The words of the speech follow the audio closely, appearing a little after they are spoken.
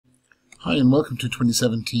Hi and welcome to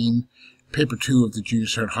 2017 Paper 2 of the Junior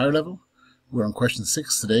Cert Higher Level. We're on question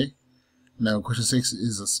 6 today. Now question 6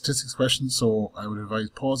 is a statistics question, so I would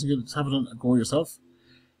advise pausing it, have a go yourself.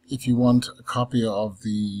 If you want a copy of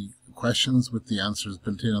the questions with the answers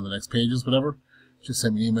built in on the next pages, whatever, just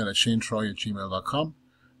send me an email at shanetroy@gmail.com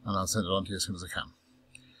and I'll send it on to you as soon as I can.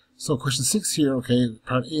 So question 6 here, okay,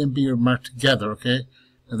 part A and B are marked together, okay.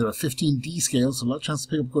 Now there are 15 D scales, so a lot of chance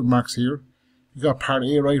to pick up good marks here. If you got part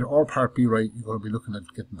A right or part B right, you're going to be looking at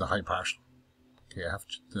getting the high partial. Okay,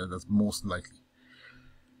 that's most likely.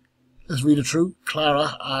 Let's read it through.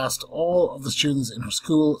 Clara asked all of the students in her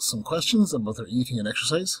school some questions about their eating and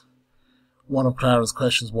exercise. One of Clara's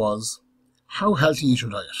questions was, how healthy is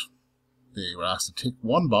your diet? They were asked to tick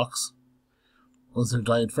one box. Was their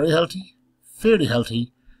diet very healthy, fairly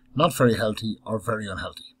healthy, not very healthy, or very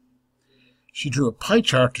unhealthy? She drew a pie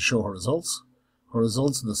chart to show her results. Her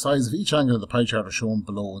results and the size of each angle of the pie chart are shown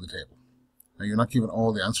below in the table. Now you're not given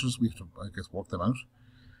all the answers, we have to, I guess, work them out.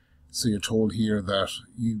 So you're told here that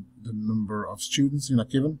the number of students you're not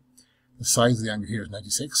given. The size of the angle here is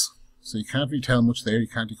 96. So you can't really tell much there, you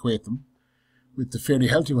can't equate them. With the fairly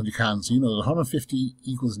healthy one you can, so you know that 150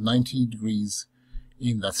 equals 90 degrees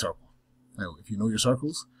in that circle. Now if you know your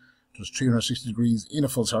circles, there's 360 degrees in a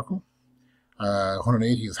full circle.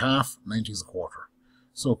 180 is half, 90 is a quarter.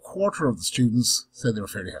 So a quarter of the students said they were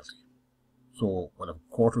fairly healthy. So when a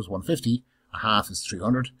quarter is 150, a half is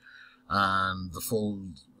 300, and the full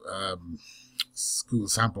school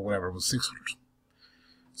sample, whatever, was 600.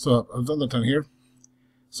 So I've done that down here.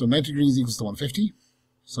 So 90 degrees equals to 150.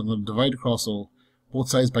 So I'm going to divide across both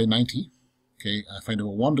sides by 90. Okay, I find out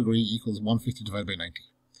 1 degree equals 150 divided by 90.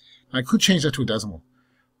 Now, I could change that to a decimal,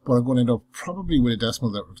 but I'm going to end up probably with a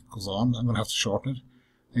decimal that goes on. I'm going to have to shorten it.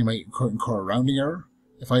 I might incur a rounding error.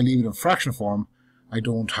 If I leave it in fraction form, I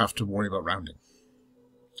don't have to worry about rounding.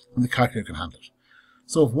 And the calculator can handle it.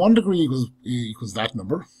 So if 1 degree equals that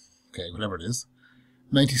number, okay, whatever it is,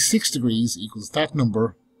 96 degrees equals that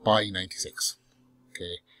number by 96.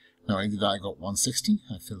 Okay, now I did that, I got 160,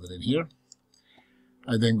 I filled it in here.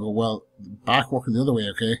 I then go, well, back working the other way,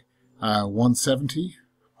 okay, 170,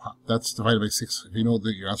 that's divided by 6. If you know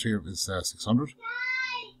that your answer here is 600.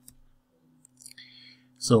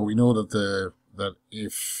 So we know that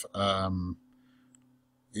if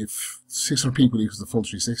 600 people equals the full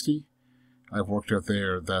 360, I've worked out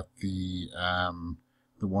there that the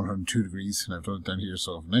 102 degrees, and I've done it down here,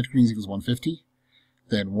 so if 90 degrees equals 150,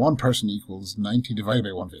 then one person equals 90 divided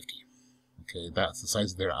by 150. Okay, that's the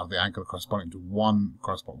size of the angle corresponding to one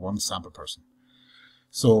sample person.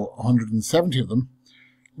 So 170 of them,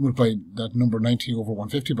 multiply that number 90 over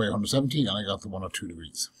 150 by 170, and I got the 102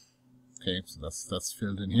 degrees. Okay, so that's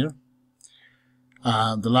filled in here.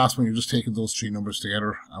 And the last one, you're just taking those three numbers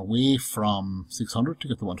together away from 600 to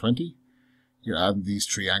get the 120. You're adding these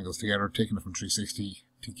three angles together, taking it from 360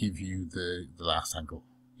 to give you the last angle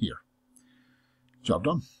here. Job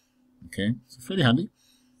done. Okay, so fairly handy.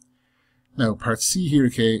 Now part C here,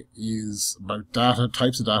 okay, is about data,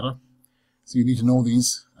 types of data. So you need to know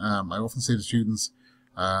these. I often say to students,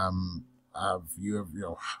 when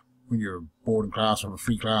you're bored in class or have a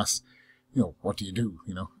free class, what do?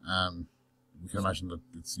 You can imagine that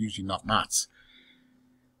it's usually not maths.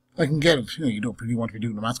 I can get it, you don't really want to be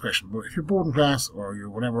doing a maths question, but if you're bored in class or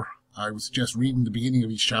you're whatever, I would suggest reading the beginning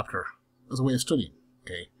of each chapter as a way of studying,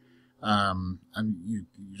 okay? And you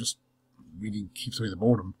just reading keeps away the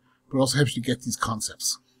boredom, but it also helps you get these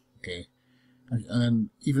concepts, okay? And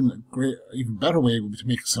then even better way would be to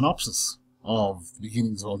make a synopsis of the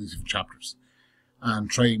beginnings of all these different chapters and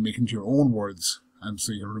try making it your own words, and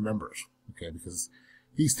so you can remember it, okay? Because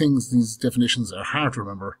these definitions are hard to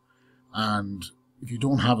remember, and if you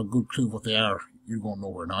don't have a good clue of what they are, you're going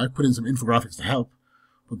nowhere. Now, I put in some infographics to help,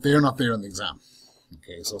 but they're not there on the exam.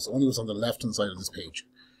 Okay, so it's only what's on the left-hand side of this page.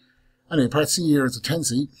 Anyway, part C here is a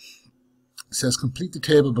 10C. It says, complete the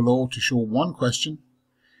table below to show one question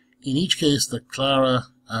in each case that Clara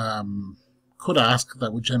could ask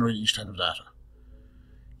that would generate each type of data.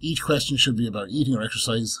 Each question should be about eating or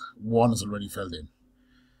exercise. One is already filled in.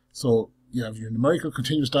 So you have your numerical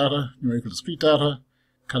continuous data, numerical discrete data,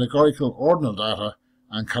 categorical ordinal data,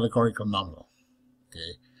 and categorical nominal.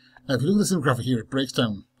 Okay. Now if you look at this infographic here, it breaks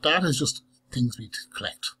down. Data is just things we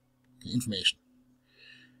collect, okay, information.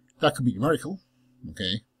 That could be numerical,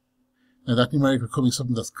 okay. Now that numerical could be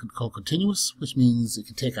something that's called continuous, which means it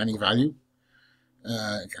can take any value,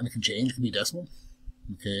 and it can change, it can be decimal,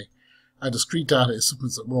 okay. Discrete data is something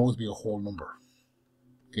that will always be a whole number.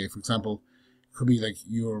 Okay, for example, it could be like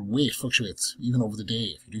your weight fluctuates even over the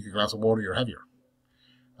day. If you drink a glass of water, you're heavier.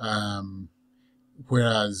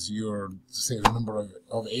 whereas your, say, the number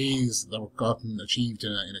of A's that were achieved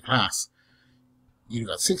in a class, you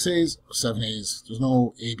got 6 A's or 7 A's. There's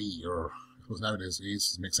no A, B, or I suppose nowadays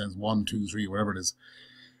A's makes sense, 1, 2, 3, whatever it is.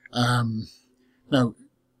 Now,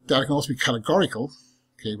 that can also be categorical,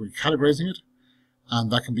 okay, where you're categorizing it, and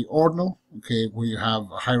that can be ordinal, okay, where you have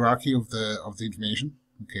a hierarchy of the information,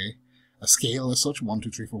 okay, a scale as such, 1,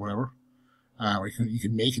 2, 3, 4, whatever, or you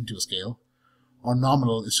can make it into a scale. Or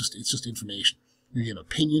nominal, it's just information. Maybe an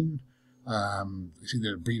opinion, it's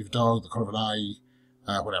either the breed of dog, the colour of an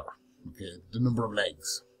eye, whatever. Okay, the number of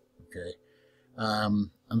legs. Okay,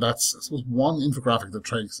 and that's, I suppose, one infographic that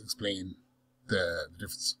tries to explain the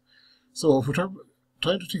difference. So if we're trying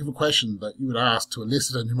to think of a question that you would ask to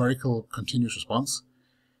elicit a numerical continuous response,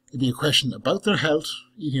 it'd be a question about their health,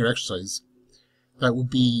 eating or exercise. That would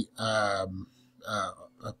be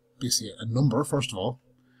basically a number, first of all,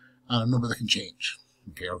 and a number that can change,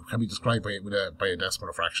 okay, or can be described by a decimal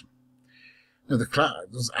or fraction. Now,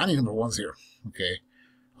 there's any number of ones here, okay.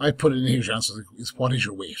 I put it in here as your answer is what is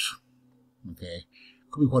your weight, okay.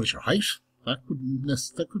 Could be what is your height. That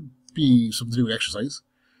could be something to do with exercise.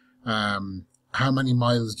 How many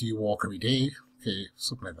miles do you walk every day? Okay,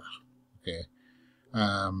 something like that. Okay.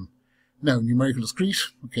 Now, numerical discrete,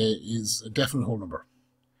 okay, is a definite whole number,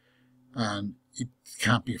 and it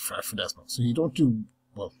can't be for decimal. So you don't do,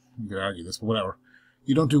 well, you could argue this, but whatever.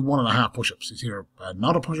 You don't do 1.5 push-ups. It's either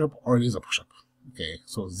not a push-up or it is a push-up. Okay,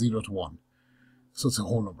 so 0 to 1. So it's a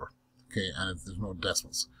whole number. Okay, and there's no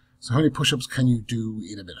decimals. So how many push-ups can you do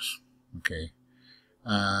in a minute? Okay.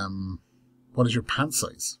 What is your pant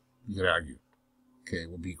size? You could argue. Okay,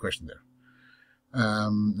 would be a question there.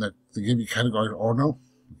 That they give you categorical ordinal.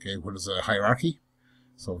 Okay, what is a hierarchy?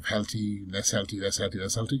 So healthy, less healthy, less healthy,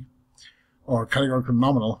 less healthy. Or categorical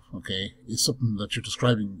nominal, okay, is something that you're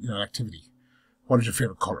describing in an activity. What is your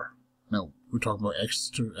favorite color? Now, we're talking about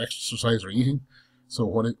exercise or eating. So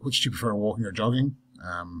which do you prefer, walking or jogging?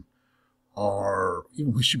 Or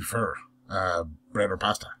even which do you prefer, bread or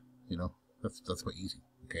pasta? You know, that's about eating,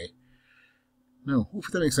 okay? Now,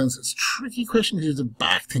 hopefully that makes sense. It's a tricky question because you have to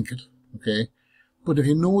back think it, okay? But if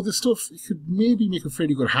you know this stuff, you could maybe make a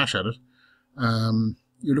fairly good hash at it.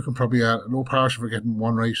 You're looking probably at low partial for getting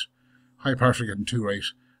 1 right, high partial for getting 2 right,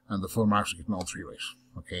 and the full marks for getting all 3 right,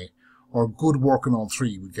 okay? Or good work on all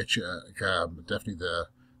 3 would get you definitely the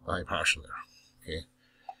high partial there, okay?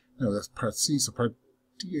 Now that's part C, so part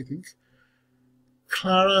D, I think.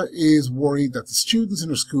 Clara is worried that the students in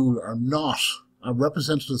her school are not a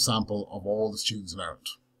representative sample of all the students in Ireland.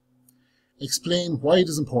 Explain why it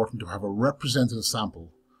is important to have a representative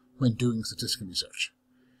sample when doing statistical research.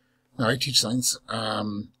 Now, I teach science,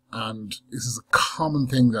 and this is a common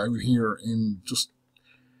thing that I would hear in just,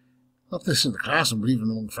 not this in the classroom, but even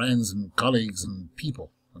among friends and colleagues and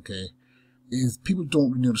people, okay, is people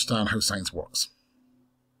don't really understand how science works.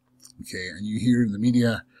 Okay, and you hear in the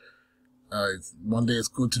media, one day it's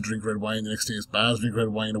good to drink red wine, the next day it's bad to drink red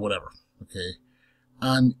wine, or whatever, okay?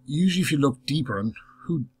 And usually if you look deeper, and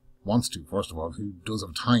who wants to, first of all, who does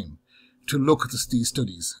have time to look at these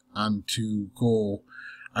studies and to go,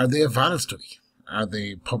 are they a valid study? Are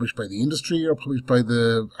they published by the industry or published by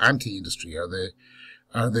the anti-industry?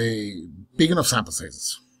 Are they big enough sample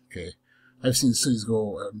sizes? Okay, I've seen studies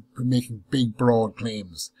go making big, broad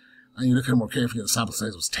claims, and you look at them more carefully, the sample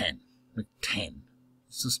size was 10, like 10.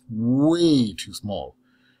 It's just way too small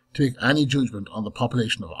to make any judgment on the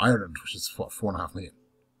population of Ireland, which is 4.5 million.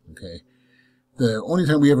 Okay, the only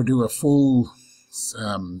time we ever do a full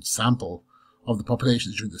sample of the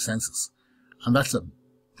population is during the census, and that's a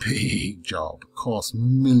big job. It costs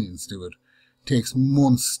millions to do it. It takes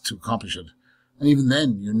months to accomplish it, and even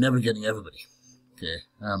then, you're never getting everybody. Okay,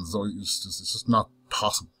 so it's just not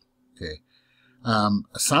possible. Okay,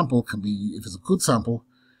 a sample can be, if it's a good sample,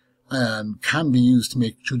 and can be used to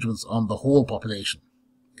make judgments on the whole population.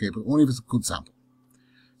 Okay, but only if it's a good sample.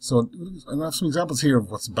 So I have some examples here of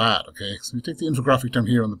what's bad. Okay, so we take the infographic down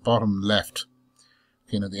here on the bottom left.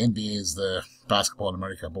 Okay, now the NBA is the basketball in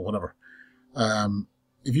America, but whatever.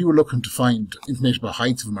 If you were looking to find information about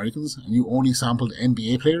heights of Americans and you only sampled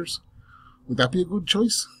NBA players, would that be a good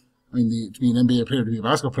choice? I mean, to be an NBA player, to be a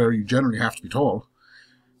basketball player, you generally have to be tall.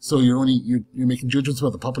 So you're making judgments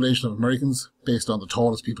about the population of Americans based on the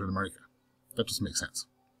tallest people in America. That doesn't make sense.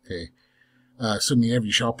 Okay. Suddenly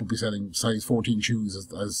every shop will be selling size 14 shoes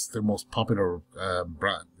as their most popular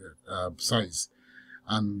brand size,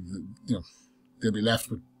 and they'll be left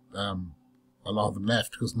with a lot of them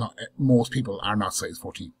left because most people are not size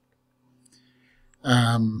 14.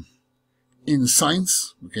 In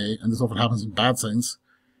science, okay, and this often happens in bad science,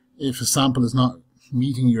 if a sample is not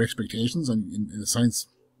meeting your expectations, and in the science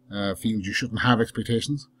field you shouldn't have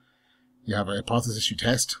expectations. You have a hypothesis you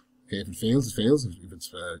test. Okay, if it fails, it fails. If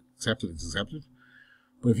it's accepted, it's accepted.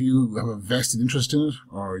 But if you have a vested interest in it,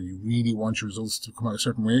 or you really want your results to come out a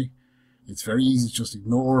certain way, it's very easy to just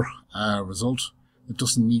ignore a result that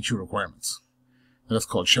doesn't meet your requirements. Now, that's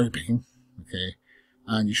called cherry picking. Okay,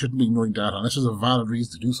 and you shouldn't be ignoring data unless there's a valid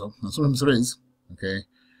reason to do so. And sometimes there is. Okay,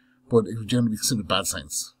 but it would generally be considered bad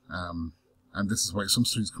science. And this is why some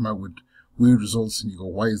studies come out with weird results, and you go,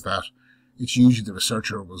 why is that? It's usually the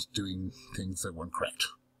researcher was doing things that weren't correct.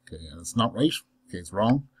 Okay, and it's not right. Okay, it's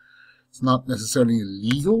wrong. It's not necessarily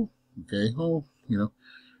illegal. Okay, well, you know,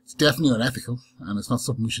 it's definitely unethical, and it's not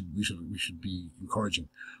something we should be encouraging.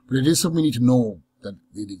 But it is something we need to know that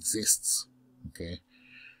it exists. Okay.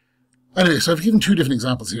 Anyway, so I've given two different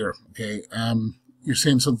examples here. Okay, you're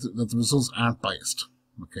saying something that the results aren't biased.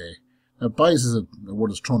 Okay, now bias is a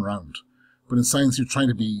word that's thrown around, but in science you're trying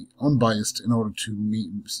to be unbiased in order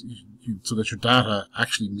to so that your data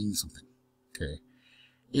actually means something. Okay,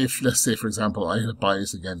 if let's say for example I had a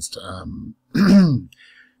bias against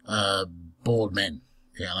bald men.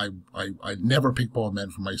 Okay, and I never pick bald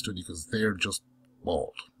men for my study because they're just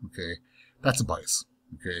bald. Okay, that's a bias.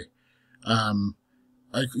 Okay,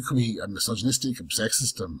 it could be I'm misogynistic, I'm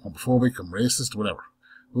sexist, I'm homophobic, I'm racist, whatever.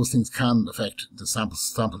 Those things can affect the sample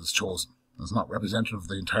that's chosen. It's not representative of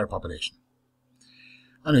the entire population.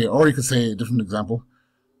 Anyway, or you could say a different example,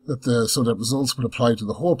 so that results would apply to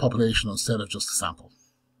the whole population instead of just a sample.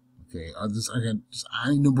 Okay, there's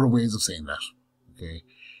any number of ways of saying that. Okay,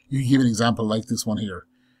 you can give an example like this one here.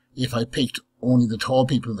 If I picked only the tall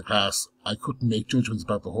people in the class, I couldn't make judgments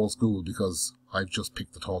about the whole school because I've just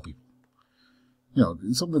picked the tall people. You know,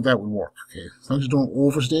 something like that would work. Okay, as long as you don't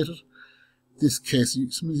overstate it. This case,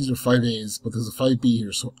 some of these are 5A's, but there's a 5B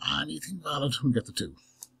here, so anything valid, we get the 2.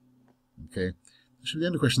 Okay, that should be the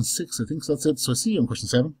end of question 6, I think, so that's it. So I see you on question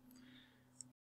 7.